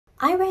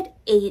I read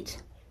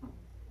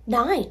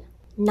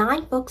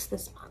nine books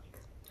this month.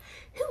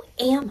 Who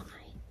am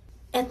I?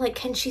 And like,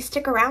 can she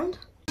stick around?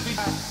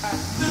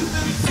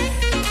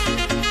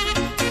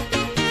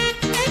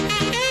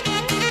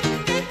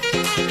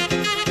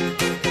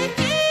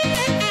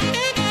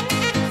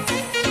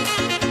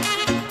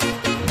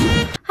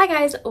 Hi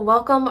guys,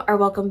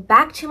 welcome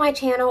back to my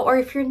channel, or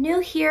if you're new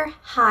here,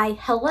 hi,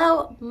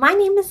 hello, my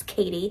name is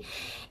Katie,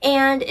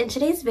 and in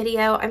today's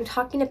video, I'm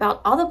talking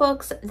about all the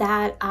books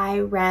that I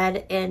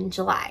read in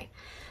July.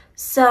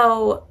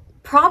 So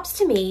props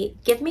to me,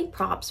 give me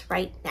props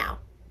right now,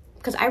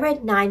 because I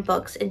read 9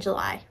 books in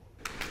July.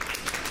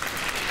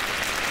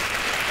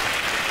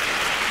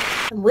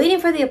 I'm waiting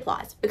for the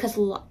applause, because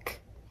look,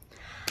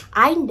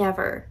 I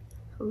never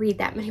read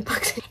that many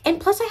books, and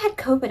plus I had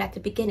COVID at the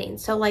beginning,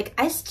 so like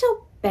I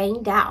still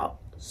banged out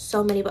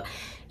so many books.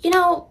 You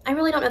know, I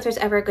really don't know if there's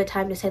ever a good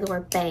time to say the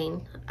word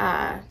bang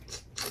and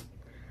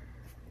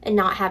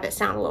not have it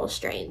sound a little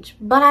strange,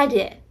 but I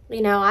did.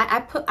 You know,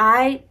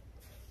 I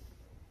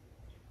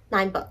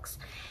 9 books,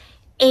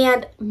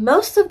 and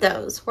most of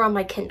those were on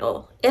my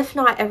Kindle, if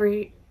not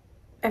every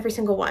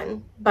single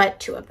one, but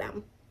 2 of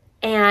them.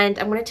 And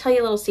I'm going to tell you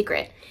a little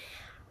secret.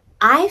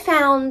 I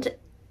found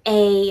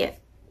a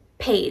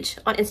page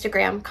on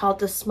Instagram called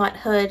the Smut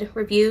Hood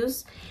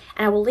Reviews,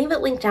 and I will leave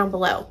it linked down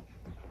below.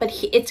 But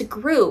it's a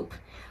group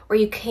where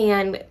you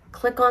can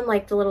click on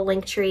like the little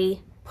link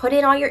tree, put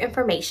in all your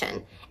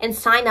information, and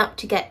sign up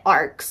to get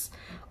ARCs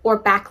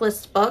or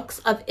backlist books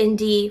of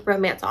indie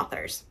romance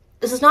authors.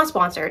 This is not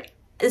sponsored.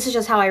 This is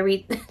just how I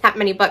read that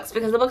many books,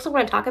 because the books I'm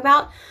going to talk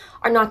about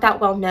are not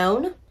that well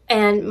known,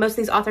 and most of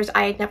these authors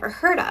I had never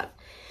heard of.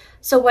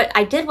 So what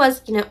I did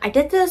was, you know, I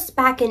did this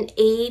back in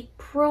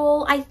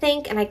April, I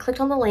think, and I clicked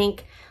on the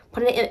link,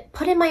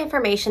 put in my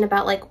information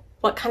about like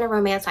what kind of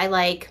romance I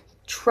like,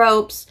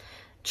 tropes,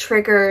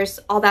 triggers,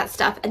 all that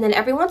stuff. And then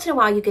every once in a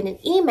while you get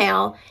an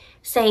email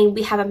saying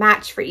we have a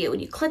match for you,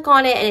 and you click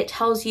on it and it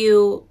tells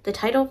you the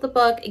title of the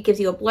book, it gives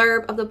you a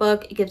blurb of the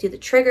book, it gives you the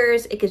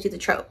triggers, it gives you the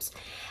tropes.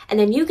 And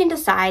then you can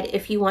decide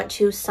if you want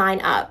to sign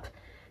up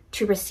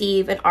to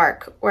receive an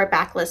ARC or a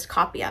backlist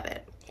copy of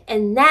it.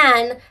 And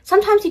then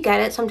sometimes you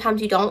get it,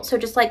 sometimes you don't. So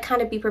just like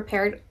kind of be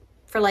prepared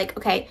for like,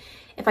 okay,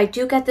 if I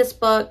do get this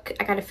book,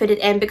 I gotta fit it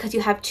in, because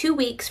you have 2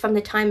 weeks from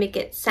the time it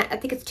gets sent. I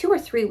think it's 2 or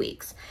 3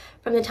 weeks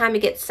from the time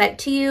it gets sent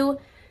to you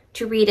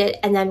to read it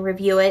and then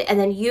review it. And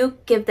then you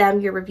give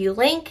them your review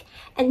link,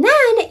 and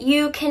then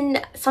you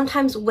can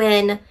sometimes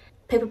win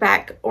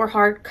paperback or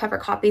hardcover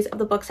copies of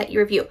the books that you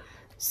review.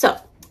 So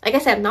like I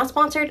said, I'm not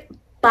sponsored,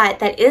 but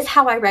that is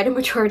how I read a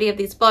majority of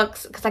these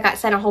books, because I got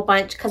sent a whole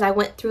bunch, because I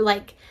went through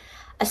like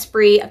a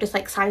spree of just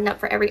like signing up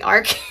for every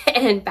ARC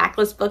and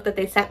backlist book that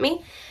they sent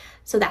me.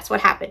 So that's what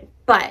happened.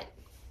 But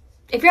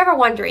if you're ever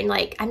wondering,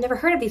 like, I've never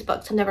heard of these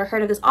books, I've never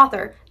heard of this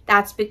author,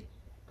 that's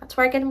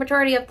where I get the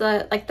majority of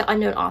the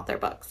unknown author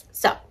books.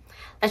 So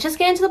let's just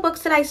get into the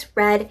books that I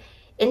read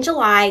in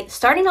July,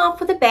 starting off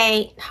with a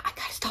bang. I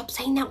gotta stop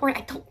saying that word,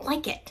 I don't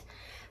like it.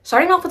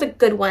 Starting off with a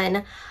good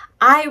one,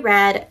 I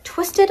read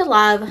Twisted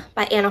Love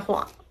by Ana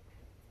Huang.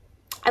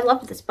 I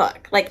loved this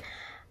book.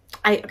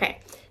 Okay.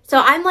 So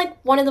I'm like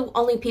one of the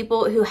only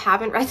people who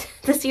haven't read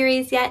the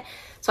series yet.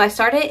 So I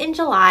started in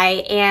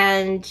July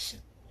and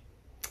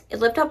it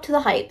lived up to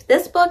the hype.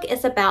 This book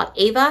is about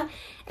Ava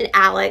and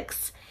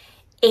Alex,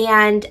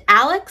 and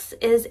Alex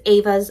is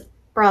Ava's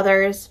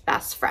brother's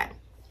best friend.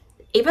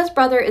 Ava's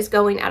brother is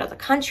going out of the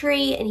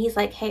country, and he's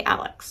like, hey,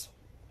 Alex,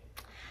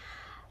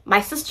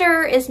 my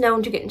sister is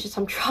known to get into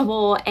some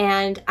trouble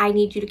and I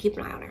need you to keep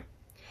an eye on her.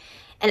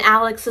 And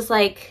Alex is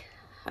like,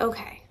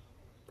 okay,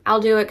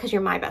 I'll do it because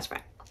you're my best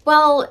friend.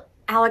 Well,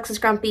 Alex is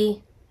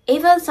grumpy,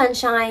 Ava is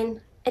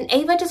sunshine, and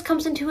Ava just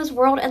comes into his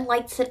world and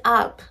lights it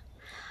up.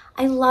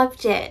 I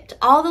loved it.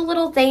 All the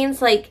little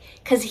things, like,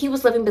 because he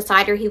was living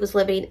beside her, he was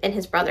living in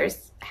his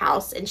brother's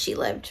house and she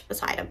lived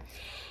beside him.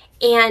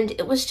 And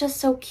it was just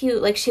so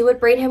cute. Like, she would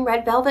bring him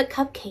red velvet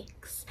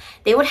cupcakes.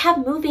 They would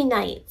have movie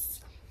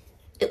nights.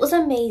 It was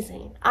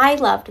amazing. I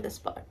loved this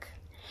book.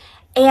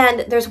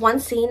 And there's one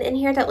scene in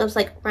here that lives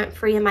like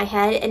rent-free in my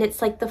head, and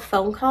it's like the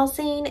phone call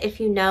scene. If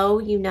you know,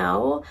 you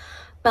know.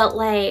 But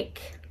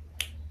like,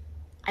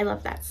 I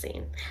love that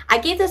scene. I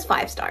gave this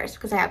 5 stars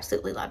because I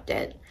absolutely loved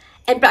it.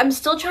 But I'm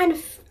still trying to,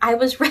 I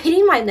was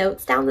writing my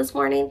notes down this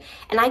morning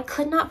and I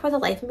could not for the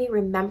life of me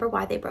remember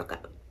why they broke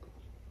up.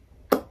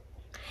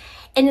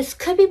 And this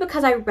could be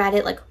because I read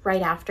it like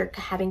right after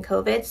having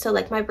COVID. So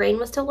like my brain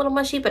was still a little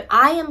mushy, but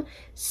I am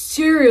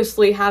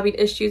seriously having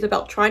issues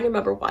about trying to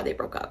remember why they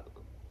broke up.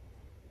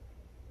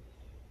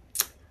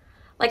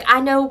 Like, I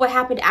know what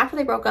happened after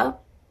they broke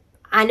up.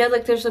 I know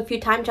like there's a few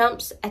time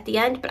jumps at the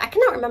end, but I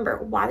cannot remember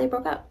why they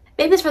broke up.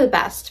 Maybe it's for the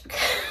best,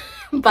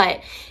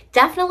 but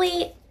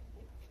definitely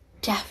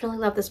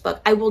love this book.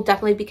 I will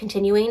definitely be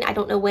continuing. I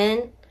don't know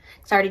when,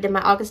 because I already did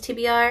my August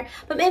TBR,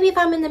 but maybe if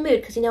I'm in the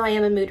mood, because you know I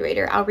am a mood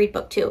reader, I'll read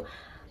book 2.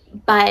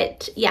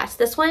 But yes,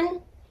 this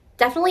one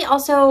definitely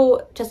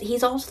also just,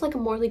 he's also like a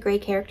morally gray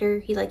character.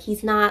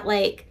 He's not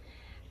like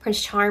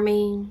Prince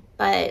Charming,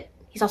 but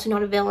He's also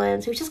not a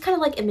villain, so he's just kind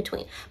of like in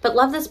between. But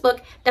love this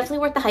book. Definitely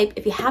worth the hype.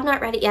 If you have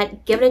not read it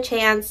yet, give it a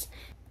chance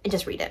and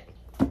just read it.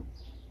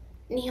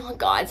 Neon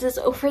Gods is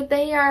over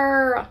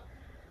there.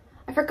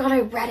 I forgot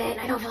I read it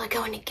and I don't feel like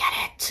going to get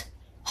it.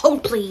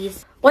 Hold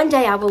please. One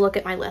day I will look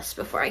at my list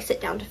before I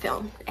sit down to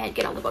film and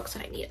get all the books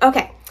that I need.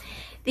 Okay.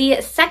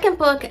 The second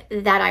book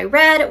that I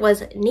read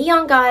was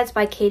Neon Gods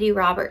by Katee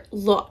Robert.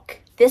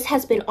 Look, this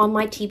has been on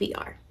my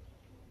TBR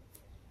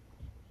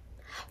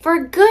for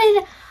a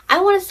good, I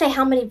want to say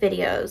how many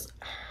videos?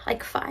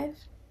 Like 5.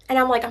 And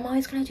I'm like, I'm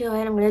always going to do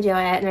it. I'm going to do it.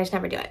 And I just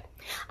never do it.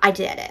 I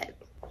did it.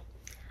 And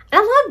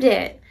I loved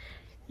it.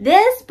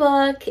 This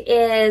book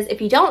is,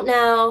 if you don't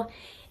know,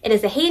 it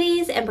is a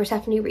Hades and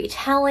Persephone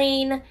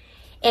retelling,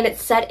 and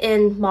it's set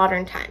in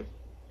modern time.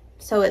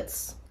 So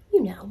it's,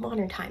 you know,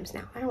 modern times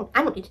now. I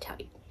don't need to tell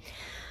you.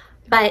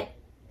 But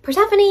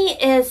Persephone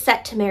is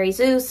set to marry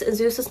Zeus, and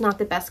Zeus is not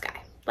the best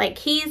guy. Like,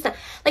 he's,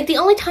 like, the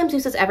only time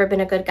Zeus has ever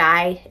been a good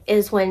guy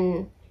is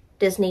when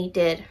Disney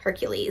did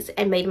Hercules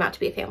and made him out to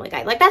be a family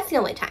guy. Like, that's the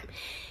only time.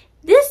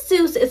 This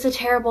Zeus is a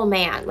terrible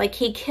man. Like,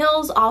 he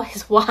kills all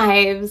his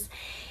wives,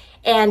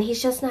 and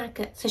he's just not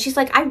good. So she's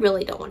like, I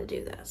really don't want to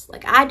do this.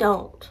 Like, I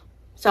don't.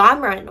 So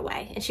I'm running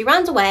away. And she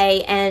runs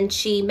away, and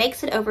she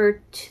makes it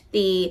over to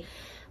the,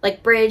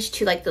 like, bridge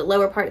to, like, the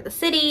lower part of the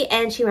city,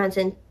 and she runs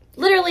in,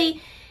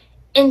 literally,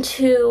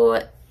 into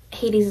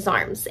Hades'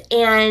 arms.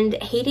 And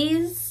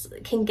Hades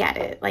can get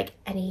it, like,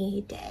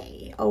 any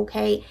day,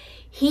 okay?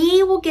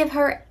 He will give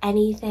her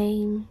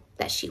anything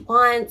that she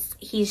wants.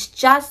 He's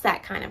just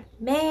that kind of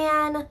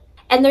man.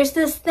 And there's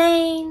this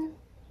thing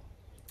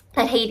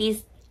that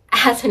Hades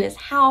has in his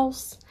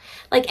house.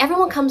 Like,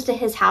 everyone comes to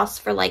his house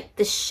for, like,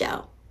 this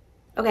show,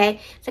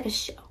 okay? It's like a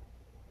show.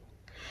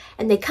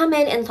 And they come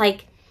in and,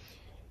 like,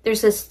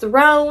 there's this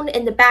throne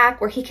in the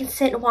back where he can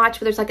sit and watch,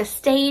 but there's, like, a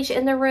stage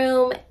in the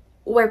room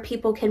where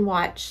people can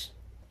watch,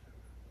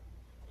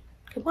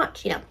 you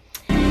know.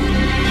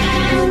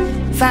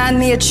 Find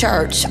me a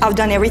church. I've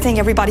done everything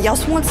everybody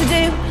else wants to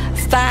do.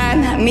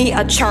 Find me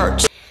a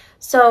church.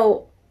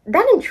 So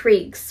that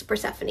intrigues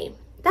Persephone.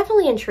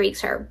 Definitely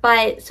intrigues her.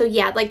 But so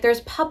yeah, like,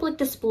 there's public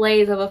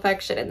displays of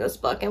affection in this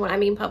book. And when I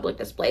mean public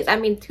displays, I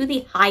mean to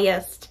the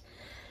highest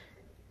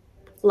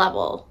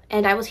level.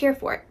 And I was here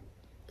for it.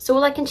 So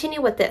will I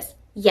continue with this?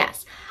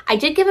 Yes. I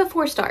did give it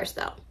 4 stars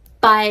though.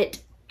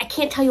 But I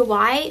can't tell you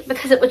why.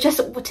 Because it was just,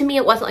 to me,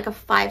 it wasn't like a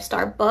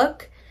 5-star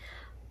book.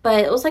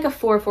 But it was like a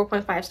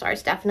 4.5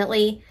 stars,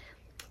 definitely.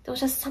 There was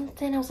just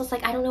something, I was just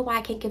like, I don't know why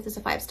I can't give this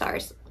a 5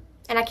 stars.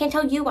 And I can't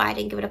tell you why I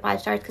didn't give it a 5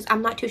 stars, because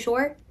I'm not too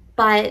sure.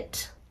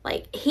 But,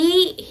 like,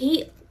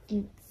 he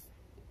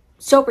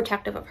so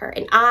protective of her.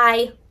 And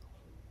I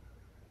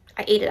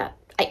ate it up.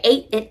 I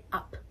ate it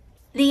up.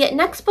 The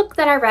next book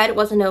that I read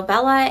was a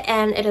novella,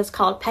 and it is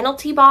called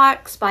Penalty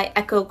Box by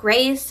Echo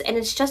Grace. And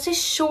it's just a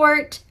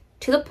short,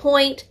 to the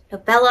point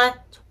novella.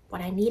 It's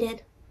what I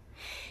needed.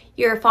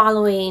 You're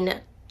following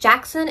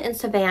Jackson and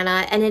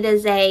Savannah, and it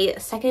is a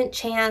second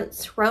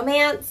chance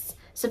romance.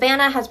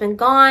 Savannah has been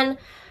gone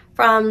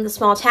from the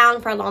small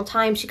town for a long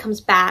time. She comes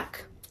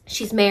back.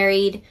 She's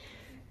married.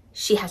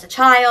 She has a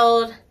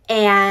child,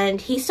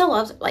 and he still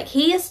loves her. Like,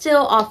 he is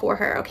still all for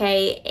her,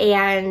 okay?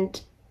 And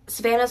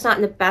Savannah's not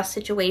in the best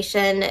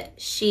situation.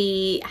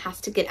 She has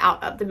to get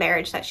out of the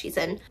marriage that she's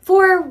in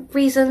for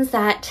reasons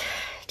that,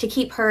 to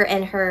keep her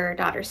and her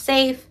daughter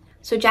safe.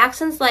 So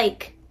Jackson's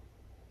like,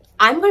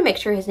 I'm going to make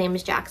sure his name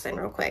is Jackson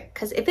real quick,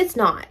 because if it's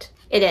not,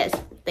 it is,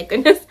 thank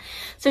goodness.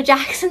 So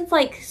Jackson's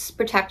like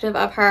protective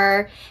of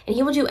her, and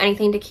he will do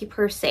anything to keep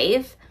her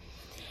safe.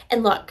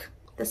 And look,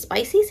 the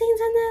spicy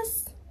scenes in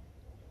this,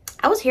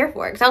 I was here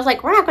for it, because I was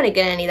like, we're not going to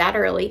get any that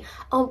early.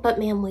 Oh, but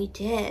ma'am, we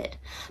did.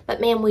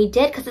 But ma'am, we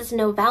did, because it's a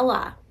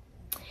novella,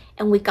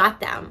 and we got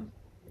them.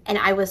 And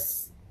I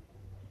was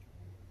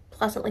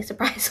pleasantly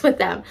surprised with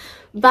them.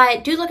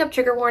 But do look up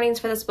trigger warnings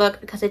for this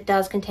book, because it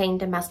does contain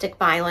domestic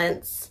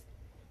violence.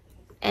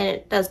 And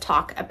it does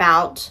talk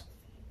about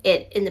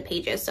it in the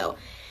pages. So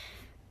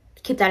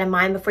keep that in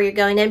mind before you're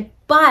going in.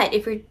 But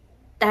if you're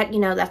that, you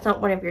know, that's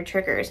not one of your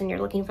triggers and you're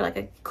looking for like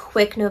a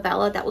quick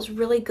novella that was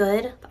really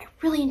good. I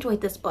really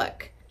enjoyed this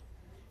book.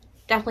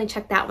 Definitely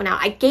check that one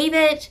out. I gave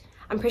it,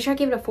 I'm pretty sure I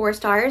gave it a 4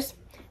 stars.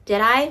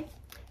 Did I?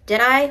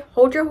 Did I?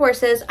 Hold your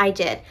horses. I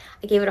did.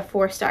 I gave it a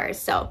 4 stars.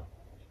 So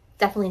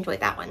definitely enjoyed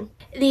that one.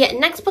 The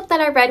next book that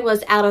I read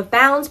was Out of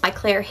Bounds by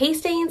Claire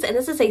Hastings, and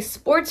this is a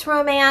sports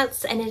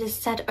romance, and it is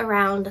set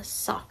around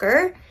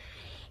soccer.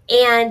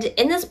 And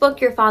in this book,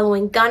 you're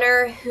following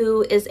Gunnar,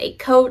 who is a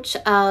coach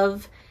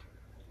of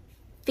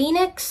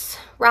Phoenix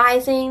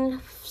Rising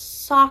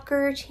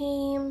soccer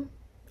team,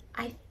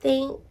 I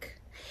think.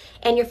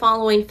 And you're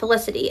following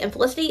Felicity, and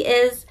Felicity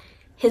is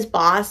his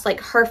boss. Like,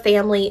 her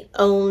family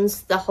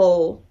owns the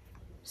whole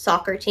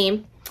soccer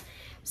team.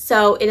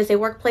 So it is a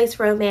workplace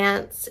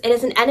romance. It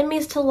is an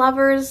enemies to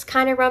lovers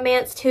kind of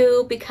romance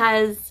too,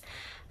 because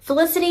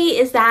Felicity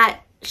is that,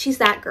 she's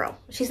that girl.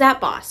 She's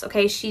that boss,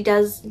 okay? She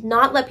does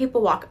not let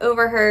people walk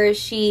over her.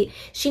 She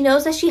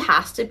knows that she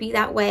has to be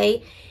that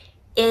way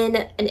in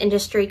an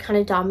industry kind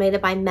of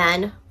dominated by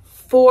men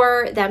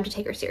for them to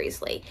take her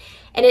seriously.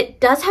 And it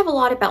does have a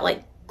lot about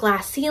like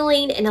glass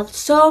ceiling, and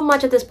so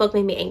much of this book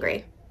made me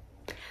angry.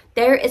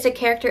 There is a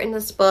character in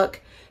this book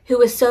who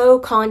is so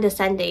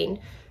condescending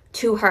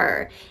to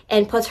her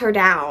and puts her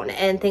down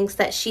and thinks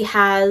that she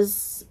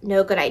has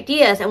no good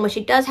ideas, and when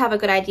she does have a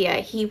good idea,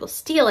 he will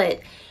steal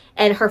it.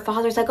 And her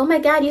father's like, oh my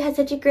god, you had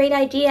such a great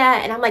idea,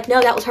 and I'm like,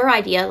 no, that was her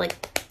idea.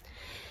 Like,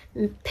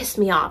 pissed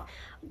me off.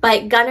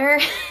 But Gunnar,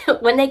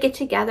 when they get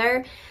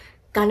together,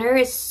 Gunnar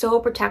is so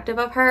protective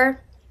of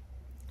her,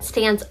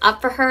 stands up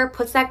for her,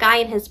 puts that guy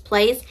in his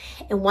place,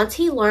 and once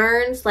he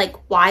learns like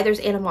why there's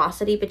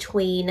animosity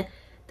between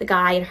the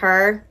guy and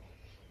her,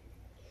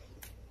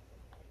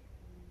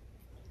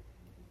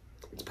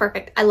 it's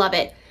perfect. I love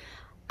it.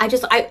 I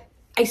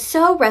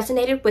so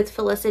resonated with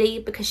Felicity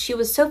because she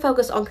was so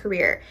focused on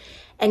career,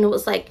 and it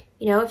was like,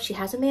 you know, if she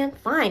has a man,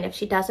 fine. If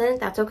she doesn't,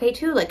 that's okay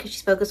too. Like, 'cause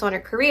she's focused on her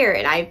career,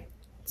 and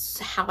it's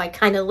how I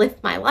kind of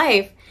live my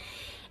life.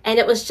 And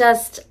it was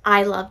just,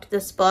 I loved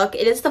this book.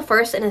 It is the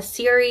first in a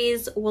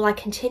series. Will I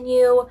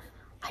continue?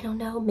 I don't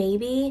know,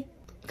 maybe.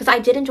 Because I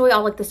did enjoy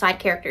all like the side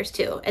characters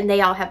too, and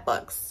they all have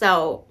books,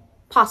 so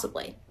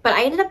possibly. But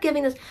I ended up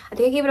giving this, I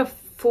think I gave it a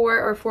 4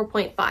 or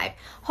 4.5.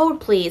 Hold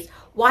please.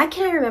 Why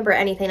can't I remember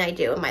anything I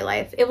do in my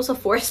life? It was a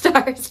 4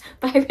 stars,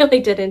 but I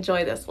really did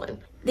enjoy this one.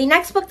 The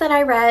next book that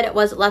I read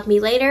was Love Me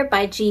Later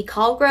by G.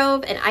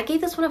 Colgrove, and I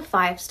gave this one a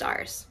 5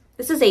 stars.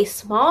 This is a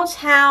small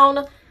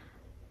town,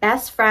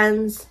 best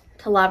friends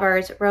to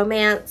lovers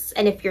romance.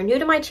 And if you're new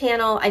to my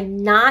channel,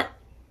 I'm not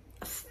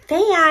a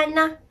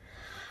fan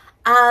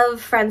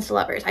of friends to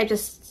lovers.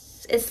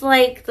 It's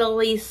like the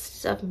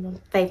least of my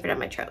favorite of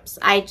my tropes.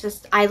 I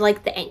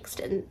like the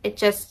angst, and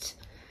if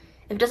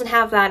it doesn't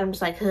have that, I'm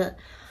just like, ugh.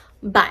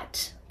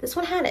 But this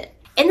one had it.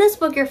 In this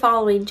book, you're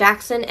following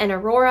Jackson and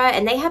Aurora,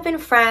 and they have been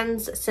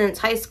friends since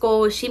high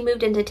school. She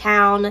moved into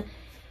town.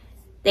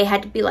 They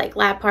had to be like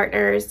lab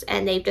partners,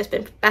 and they've just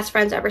been best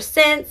friends ever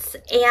since.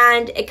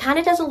 And it kind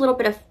of does a little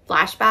bit of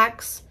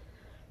flashbacks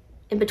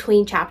in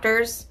between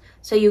chapters.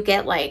 So you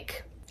get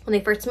like when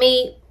they first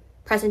meet,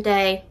 present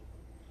day,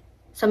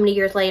 so many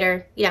years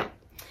later, you know.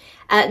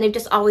 And they've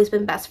just always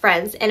been best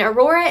friends. And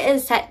Aurora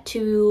is set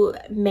to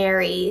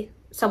marry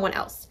someone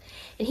else.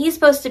 And he's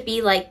supposed to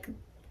be like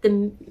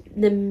the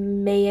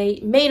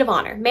maid of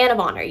honor, man of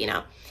honor, you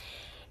know.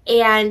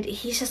 And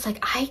he's just like,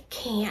 I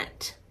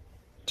can't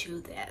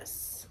do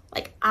this.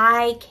 Like,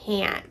 I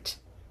can't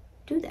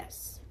do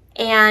this.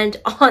 And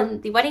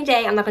on the wedding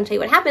day, I'm not going to tell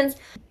you what happens,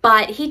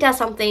 but he does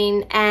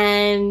something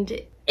and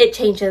it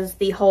changes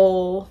the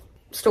whole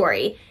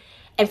story.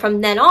 And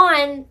from then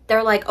on,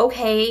 they're like,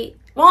 okay,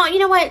 well, you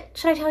know what?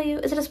 Should I tell you?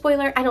 Is it a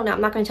spoiler? I don't know.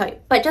 I'm not going to tell you.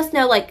 But just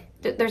know, like,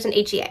 there's an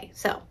HEA,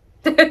 so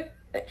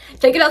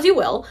take it as you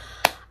will.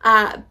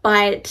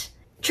 But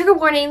trigger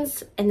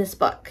warnings in this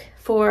book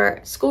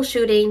for school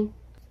shooting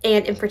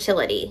and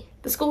infertility.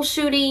 The school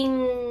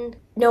shooting,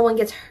 no one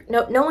gets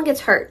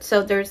hurt,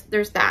 so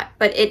there's that.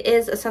 But it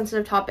is a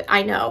sensitive topic,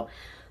 I know.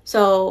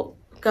 So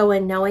go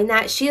in knowing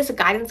that. She is a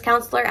guidance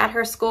counselor at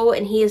her school,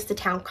 and he is the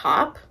town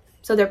cop.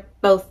 So they're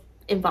both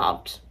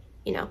involved,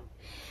 you know,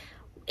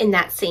 in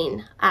that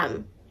scene.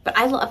 But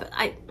I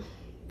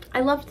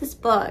loved this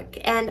book,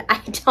 and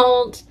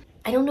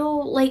I don't know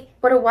like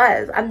what it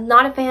was. I'm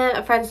not a fan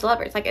of friends to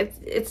lovers. Like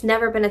it's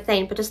never been a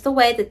thing, but just the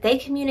way that they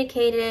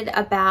communicated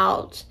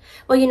about,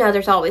 well, you know,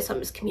 there's always some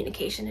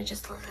miscommunication and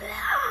just,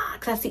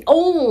 because that's the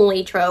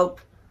only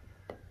trope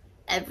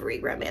every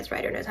romance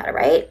writer knows how to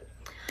write.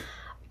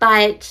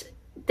 But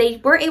they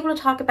were able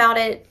to talk about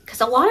it because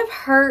a lot of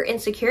her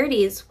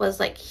insecurities was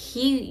like,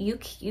 you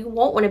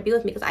won't want to be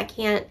with me because I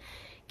can't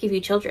give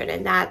you children,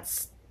 and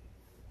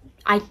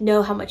I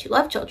know how much you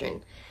love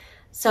children.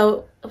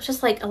 So it was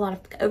just like a lot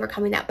of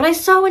overcoming that. But I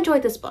so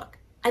enjoyed this book.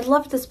 I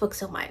loved this book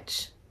so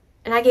much.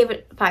 And I gave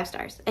it 5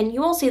 stars. And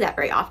you won't see that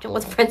very often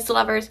with friends to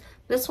lovers.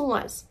 This one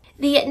was.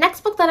 The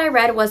next book that I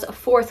read was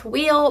Fourth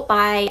Wheel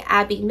by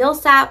Abby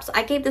Millsaps.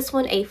 I gave this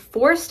one a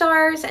 4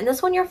 stars. And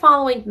this one you're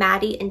following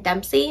Maddie and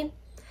Dempsey.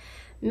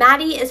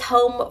 Maddie is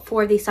home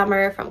for the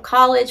summer from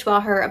college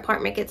while her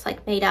apartment gets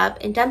like made up.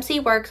 And Dempsey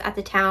works at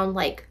the town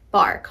like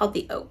bar called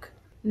the Oak.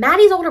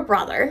 Maddie's older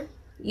brother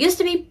used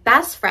to be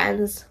best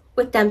friends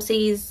with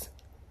Dempsey's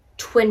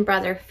twin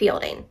brother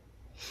Fielding.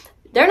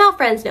 They're not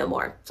friends no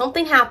more.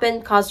 Something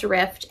happened, caused a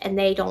rift, and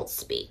they don't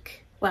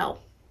speak.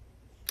 Well,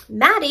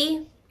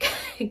 Maddie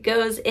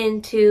goes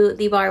into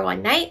the bar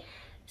one night,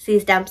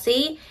 sees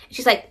Dempsey, and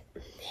she's like,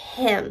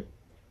 him.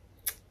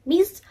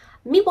 Me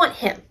want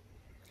him.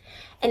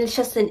 And it's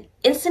just an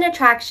instant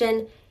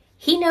attraction.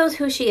 He knows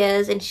who she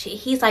is, and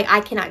he's like,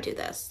 I cannot do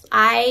this.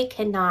 I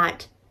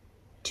cannot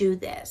do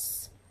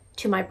this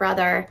to my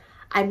brother.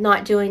 I'm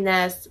not doing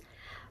this.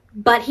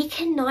 But he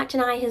cannot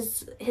deny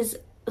his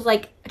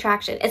like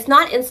attraction. It's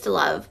not insta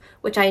love,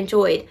 which I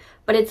enjoyed,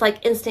 but it's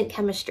like instant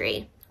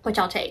chemistry, which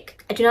I'll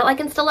take. I do not like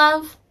insta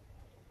love,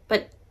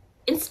 but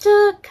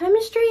insta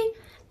chemistry,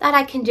 that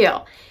I can do,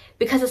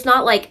 because it's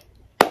not like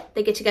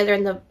they get together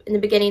in the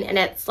beginning and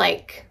it's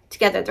like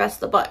together the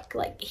rest of the book.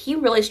 Like, he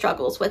really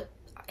struggles with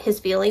his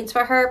feelings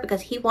for her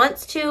because he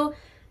wants to.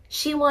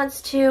 She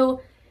wants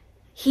to.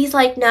 He's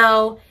like,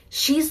 no.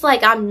 She's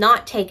like, I'm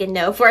not taking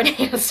no for an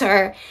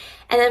answer.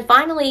 And then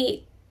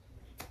finally,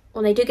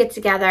 when they do get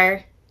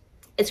together,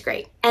 it's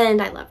great. And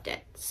I loved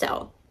it.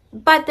 So,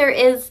 but there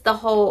is the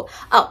whole,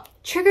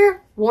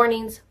 trigger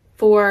warnings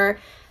for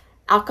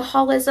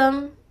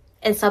alcoholism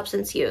and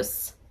substance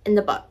use in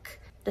the book.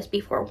 Just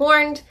be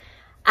forewarned.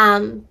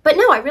 But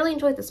no, I really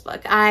enjoyed this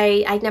book.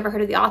 I'd never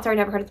heard of the author, I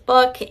never heard of the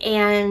book,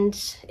 and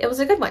it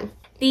was a good one.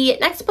 The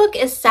next book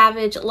is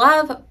Savage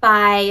Love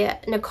by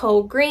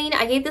Nicole Green.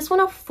 I gave this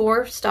one a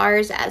 4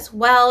 stars as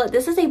well.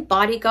 This is a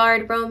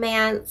bodyguard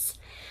romance.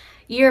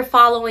 You're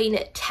following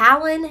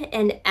Talon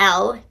and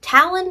Elle.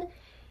 Talon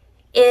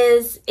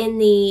is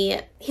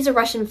he's a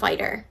Russian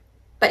fighter,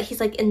 but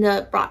he's like in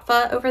the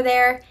Bratva over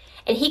there,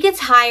 and he gets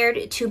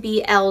hired to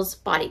be Elle's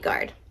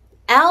bodyguard.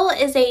 Elle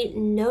is a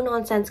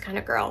no-nonsense kind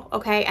of girl,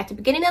 okay? At the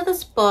beginning of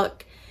this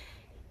book,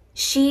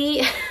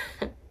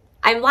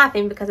 I'm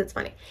laughing because it's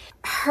funny.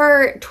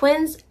 Her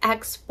twin's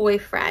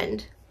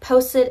ex-boyfriend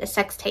posted a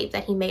sex tape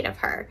that he made of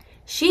her.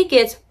 She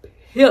gets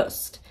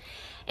pissed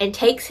and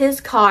takes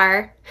his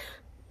car,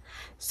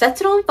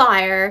 sets it on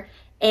fire,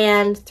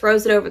 and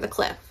throws it over the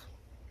cliff.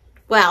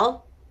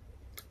 Well,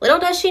 little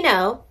does she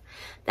know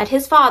that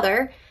his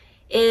father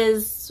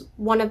is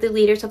one of the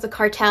leaders of the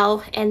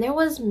cartel, and there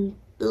was a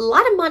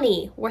lot of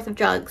money worth of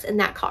drugs in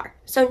that car.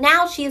 So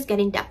now she is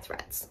getting death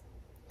threats.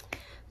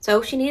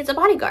 So she needs a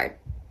bodyguard.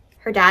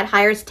 Her dad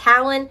hires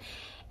Talon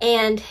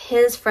and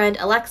his friend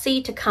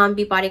Alexei to come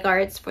be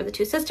bodyguards for the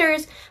 2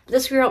 sisters.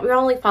 But we're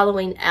only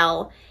following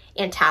Elle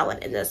and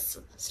Talon in this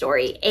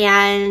story.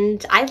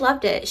 And I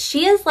loved it.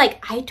 She is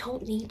like, I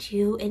don't need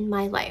you in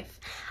my life.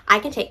 I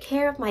can take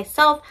care of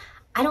myself.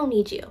 I don't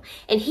need you.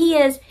 And he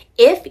is,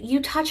 if you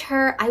touch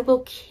her, I will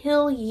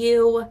kill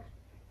you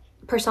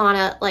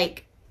persona,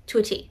 like, to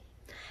a T.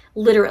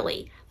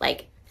 Literally.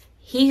 Like,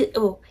 he's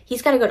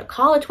got to go to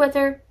college with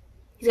her.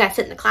 He's got to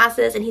sit in the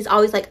classes, and he's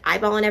always like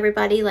eyeballing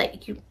everybody.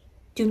 Like, you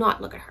do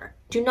not look at her.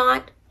 Do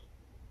not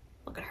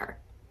look at her.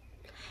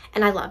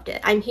 And I loved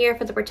it. I'm here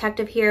for the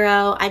protective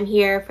hero. I'm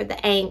here for the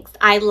angst.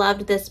 I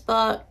loved this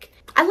book.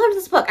 I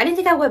didn't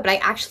think I would, but I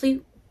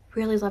actually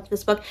really loved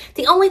this book.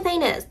 The only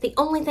thing is,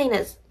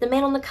 the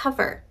man on the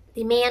cover.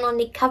 The man on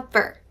the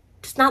cover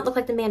does not look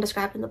like the man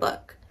described in the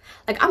book.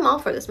 Like, I'm all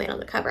for this man on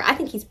the cover. I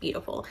think he's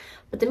beautiful.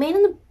 But the man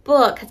in the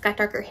book has got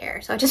darker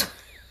hair. So just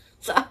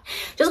a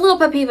little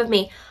pet peeve of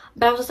me.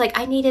 But I was just like,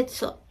 I needed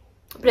to,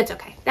 but it's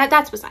okay.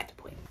 That's beside the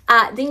point.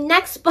 The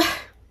next book,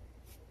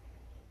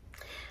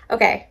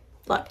 okay,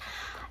 look.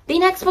 The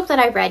next book that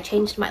I read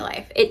changed my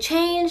life. It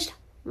changed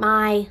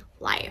my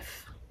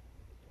life.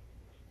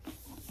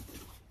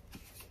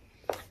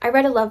 I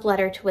read A Love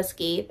Letter to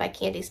Whiskey by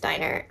Candy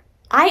Steiner.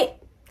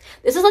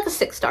 This is like a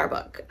 6-star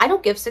book. I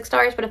don't give 6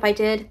 stars, but if I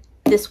did,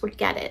 this would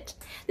get it.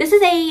 This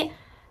is a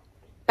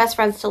best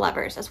friends to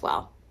lovers as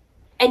well.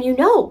 And you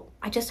know,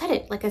 I just said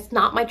it, like, it's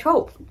not my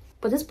trope.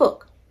 But this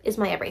book is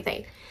my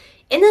everything.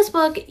 In this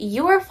book,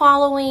 you are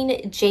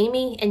following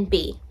Jamie and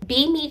B.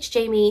 B meets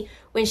Jamie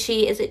when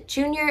she is a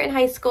junior in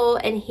high school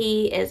and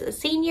he is a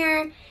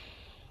senior.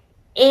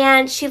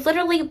 And she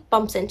literally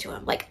bumps into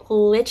him. Like,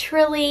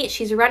 literally,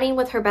 she's running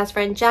with her best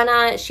friend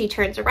Jenna. She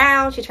turns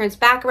around, she turns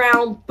back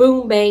around,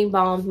 boom, bang,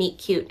 bomb, meet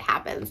cute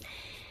happens.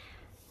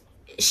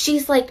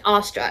 She's like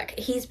awestruck.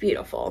 He's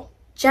beautiful.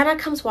 Jenna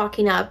comes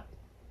walking up.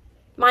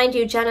 Mind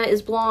you, Jenna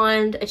is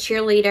blonde, a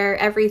cheerleader,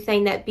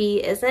 everything that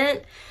B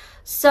isn't.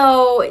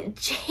 So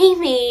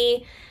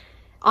Jamie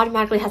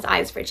automatically has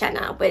eyes for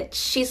Jenna, but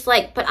she's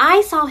like, but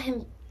I saw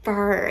him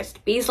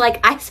first. B's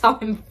like, I saw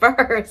him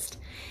first.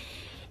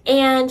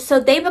 And so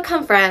they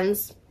become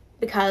friends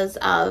because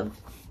of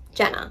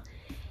Jenna.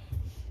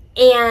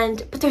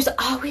 But there's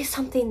always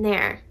something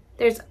there.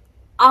 There's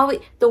always,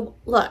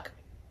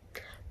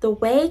 the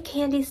way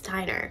Candy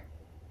Steiner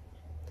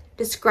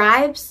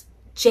describes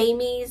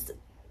Jamie's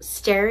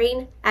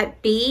staring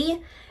at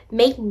B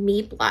made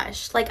me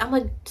blush. Like, I'm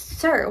like,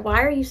 sir,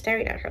 why are you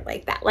staring at her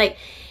like that? Like,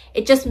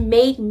 it just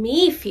made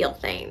me feel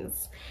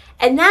things.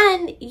 And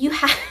then you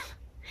have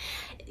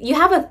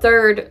a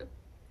third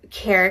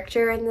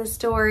character in the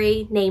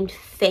story named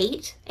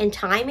Fate and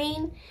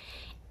Timing.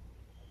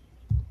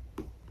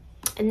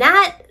 And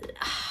that,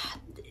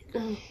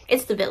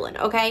 it's the villain,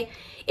 okay?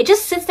 It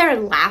just sits there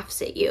and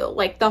laughs at you,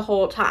 like, the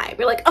whole time.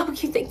 You're like, oh,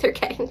 you think they're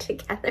getting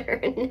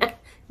together?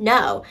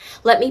 No,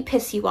 let me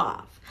piss you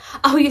off.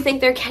 Oh, you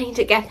think they're getting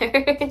together?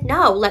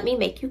 No, let me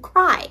make you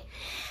cry.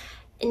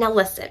 And now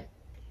listen,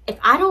 if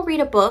I don't read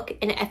a book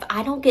and if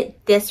I don't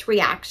get this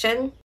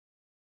reaction.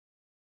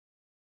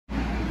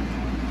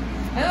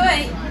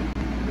 Wait.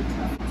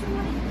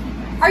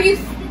 Are you?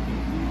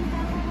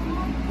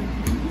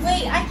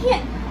 Wait, I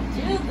can't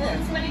do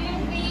this. What do you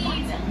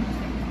mean?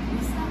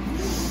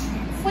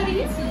 What do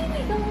you mean we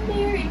got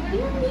married? What do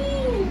you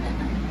mean?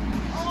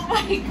 Oh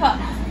my god.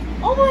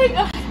 Oh my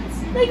god.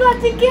 They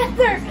got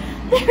together.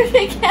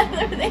 They're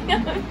together. They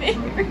got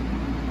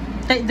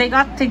married. They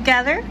got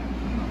together?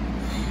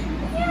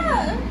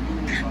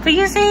 Yeah. But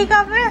you say he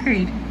got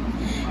married.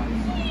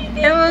 He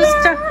It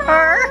was to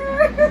her.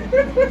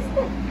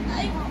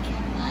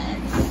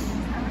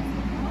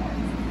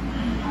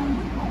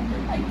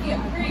 I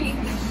can't breathe.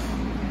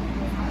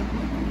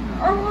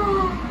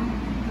 Oh.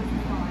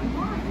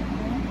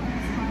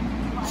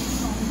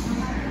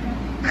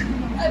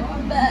 I'm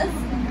a mess.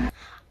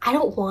 I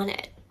don't want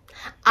it.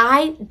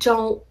 I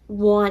don't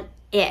want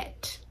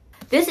it.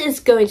 This is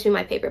going to be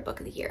my favorite book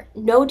of the year.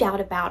 No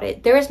doubt about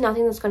it. There is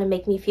nothing that's going to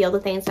make me feel the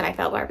things that I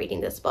felt while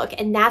reading this book.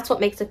 And that's what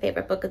makes a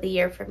favorite book of the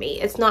year for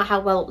me. It's not how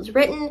well it was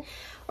written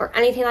or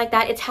anything like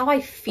that. It's how I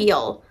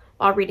feel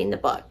while reading the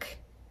book.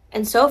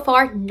 And so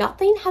far,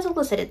 nothing has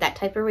elicited that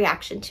type of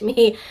reaction to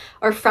me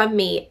or from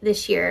me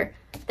this year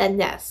than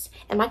this.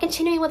 Am I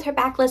continuing with her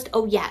backlist?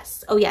 Oh,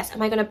 yes. Oh, yes.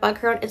 Am I going to bug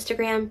her on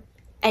Instagram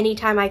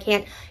anytime I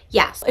can?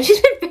 Yes. She's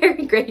been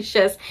very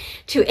gracious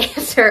to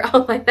answer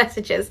all my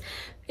messages.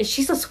 And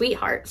she's a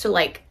sweetheart. So,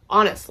 like,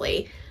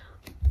 honestly.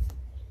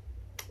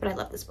 But I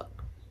love this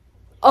book.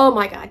 Oh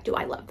my God, do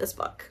I love this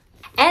book.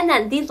 And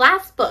then the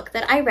last book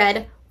that I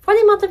read for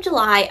the month of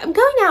July, I'm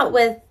going out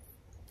with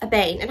a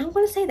bang. And I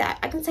want to say that.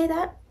 I can say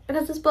that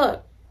because this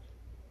book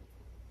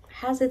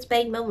has its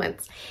bang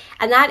moments.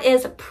 And that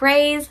is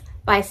Praise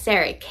by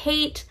Sarah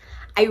Kate.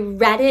 I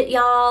read it,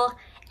 y'all.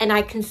 And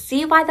I can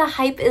see why the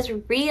hype is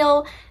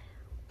real.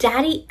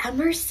 Daddy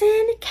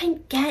Emerson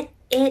can get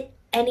it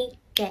any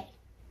day.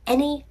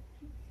 Any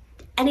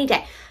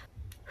day.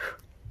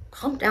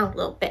 Calm down a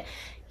little bit.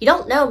 You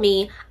don't know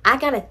me. I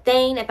got a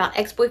thing about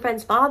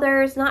ex-boyfriends'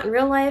 fathers, not in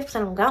real life because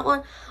I don't got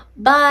one,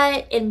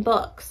 but in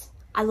books.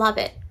 I love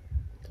it.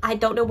 I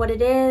don't know what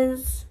it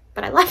is,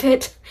 but I love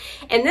it.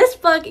 In this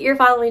book, you're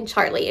following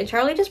Charlie, and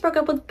Charlie just broke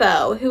up with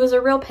Beau, who was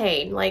a real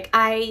pain. Like,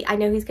 I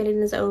know he's getting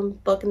his own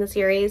book in the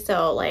series,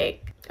 so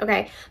like,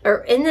 okay.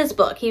 But in this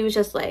book, he was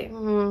just like,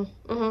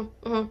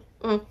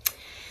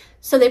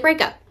 So they break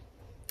up.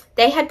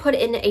 They had put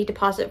in a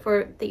deposit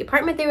for the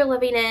apartment they were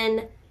living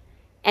in,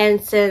 and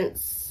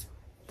since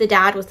the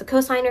dad was the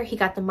co-signer, he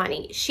got the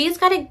money. She's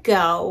got to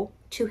go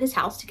to his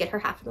house to get her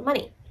half of the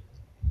money.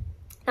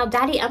 Now,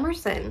 Daddy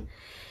Emerson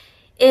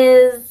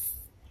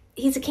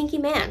he's a kinky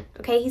man,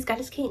 okay? He's got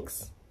his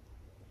kinks,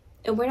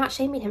 and we're not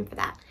shaming him for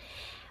that.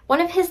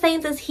 One of his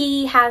things is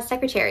he has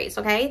secretaries,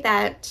 okay,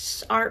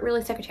 that aren't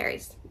really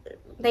secretaries.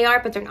 They are,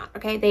 but they're not,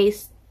 okay?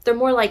 They're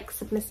more like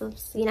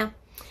submissives, you know?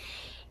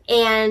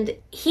 And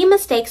he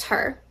mistakes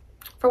her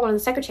for one of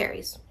the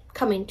secretaries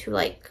coming to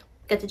like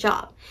get the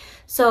job.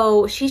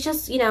 So she's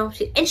just, you know,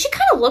 she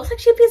kind of looks like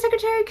she'd be a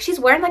secretary because she's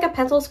wearing like a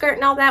pencil skirt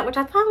and all that, which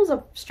I thought was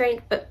a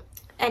strange, but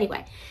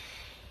anyway.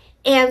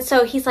 And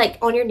so he's like,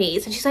 on your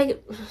knees. And she's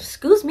like,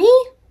 excuse me?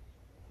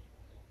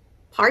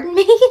 Pardon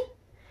me?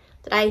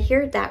 Did I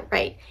hear that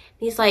right? And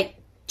he's like,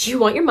 do you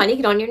want your money?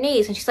 Get on your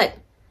knees. And she's like,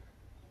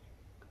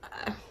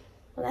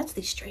 well, that's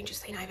the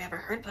strangest thing I've ever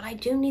heard, but I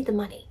do need the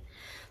money.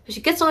 So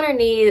she gets on her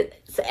knees,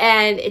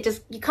 and it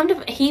just,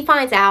 he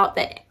finds out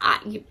that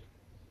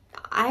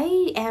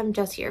I am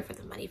just here for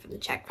the money from the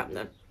check from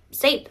the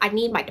state. I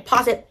need my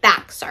deposit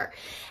back, sir.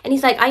 And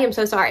he's like, I am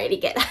so sorry. And he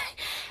get,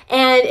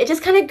 and it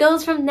just kind of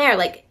goes from there.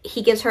 Like,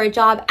 he gives her a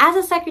job as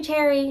a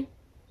secretary,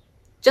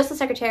 just a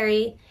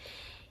secretary.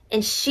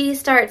 And she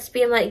starts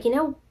being like, you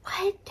know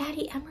what?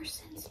 Daddy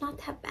Emerson's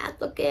not that bad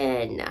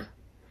looking.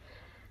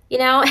 You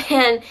know,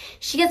 and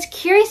she gets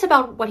curious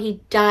about what he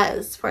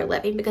does for a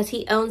living because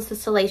he owns the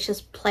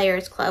Salacious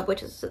Players Club,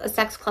 which is a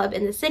sex club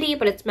in the city,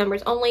 but it's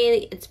members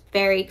only. It's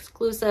very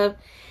exclusive.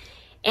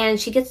 And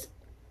she gets,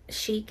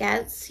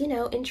 you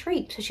know,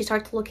 intrigued. So she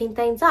starts looking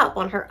things up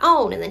on her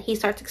own, and then he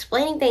starts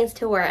explaining things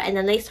to her, and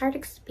then they start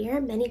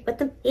experimenting with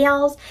the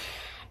veils.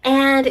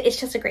 And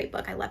it's just a great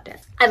book. I loved it.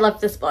 I loved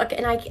this book,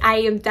 and I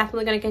am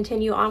definitely going to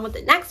continue on with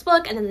the next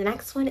book, and then the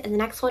next one, and the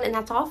next one, and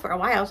that's all for a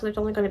while, so there's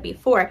only going to be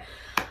 4.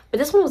 But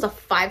this one was a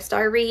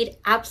 5-star read.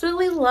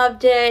 Absolutely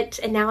loved it,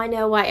 and now I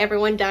know why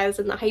everyone does,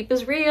 and the hype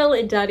is real,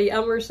 and Daddy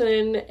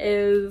Emerson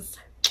is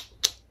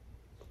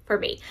for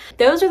me.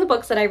 Those are the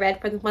books that I read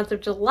for the month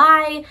of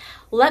July.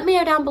 Let me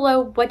know down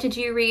below, what did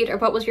you read, or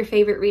what was your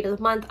favorite read of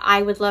the month?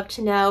 I would love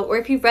to know. Or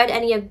if you've read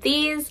any of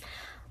these,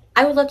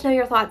 I would love to know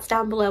your thoughts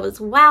down below as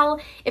well.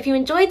 If you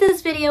enjoyed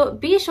this video,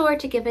 be sure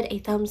to give it a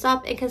thumbs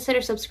up and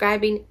consider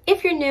subscribing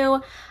if you're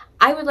new.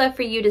 I would love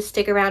for you to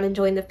stick around and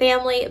join the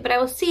family, but I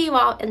will see you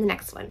all in the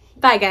next one.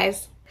 Bye,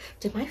 guys.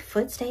 Did my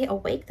foot stay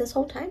awake this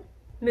whole time?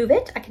 Move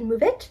it. I can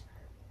move it.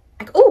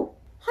 Oh,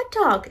 hot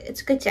dog.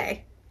 It's a good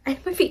day. My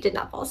feet did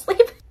not fall asleep.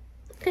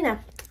 Good enough.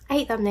 I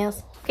hate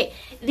thumbnails. Okay,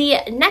 the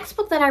next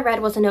book that I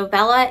read was a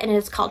novella, and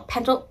it's called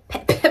Sure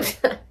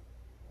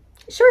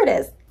it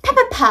is.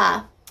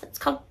 Peppa. It's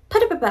called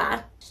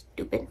Peppa.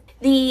 Stupid.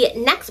 The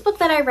next book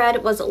that I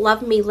read was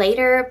Love Me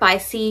Later by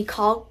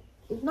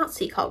not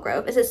C.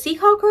 Colgrove. Is it C.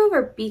 Colgrove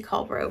or B.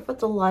 Colgrove? What's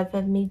the life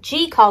of me?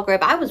 G.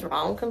 Colgrove. I was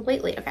wrong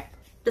completely. Okay.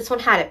 This one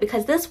had it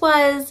because this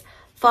was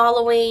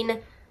following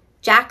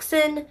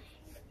Jackson.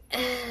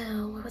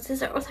 What's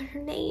her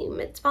name?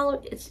 It's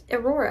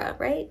Aurora,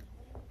 right?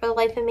 For the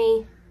life of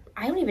me.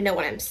 I don't even know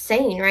what I'm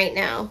saying right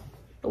now.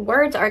 The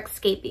words are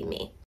escaping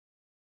me.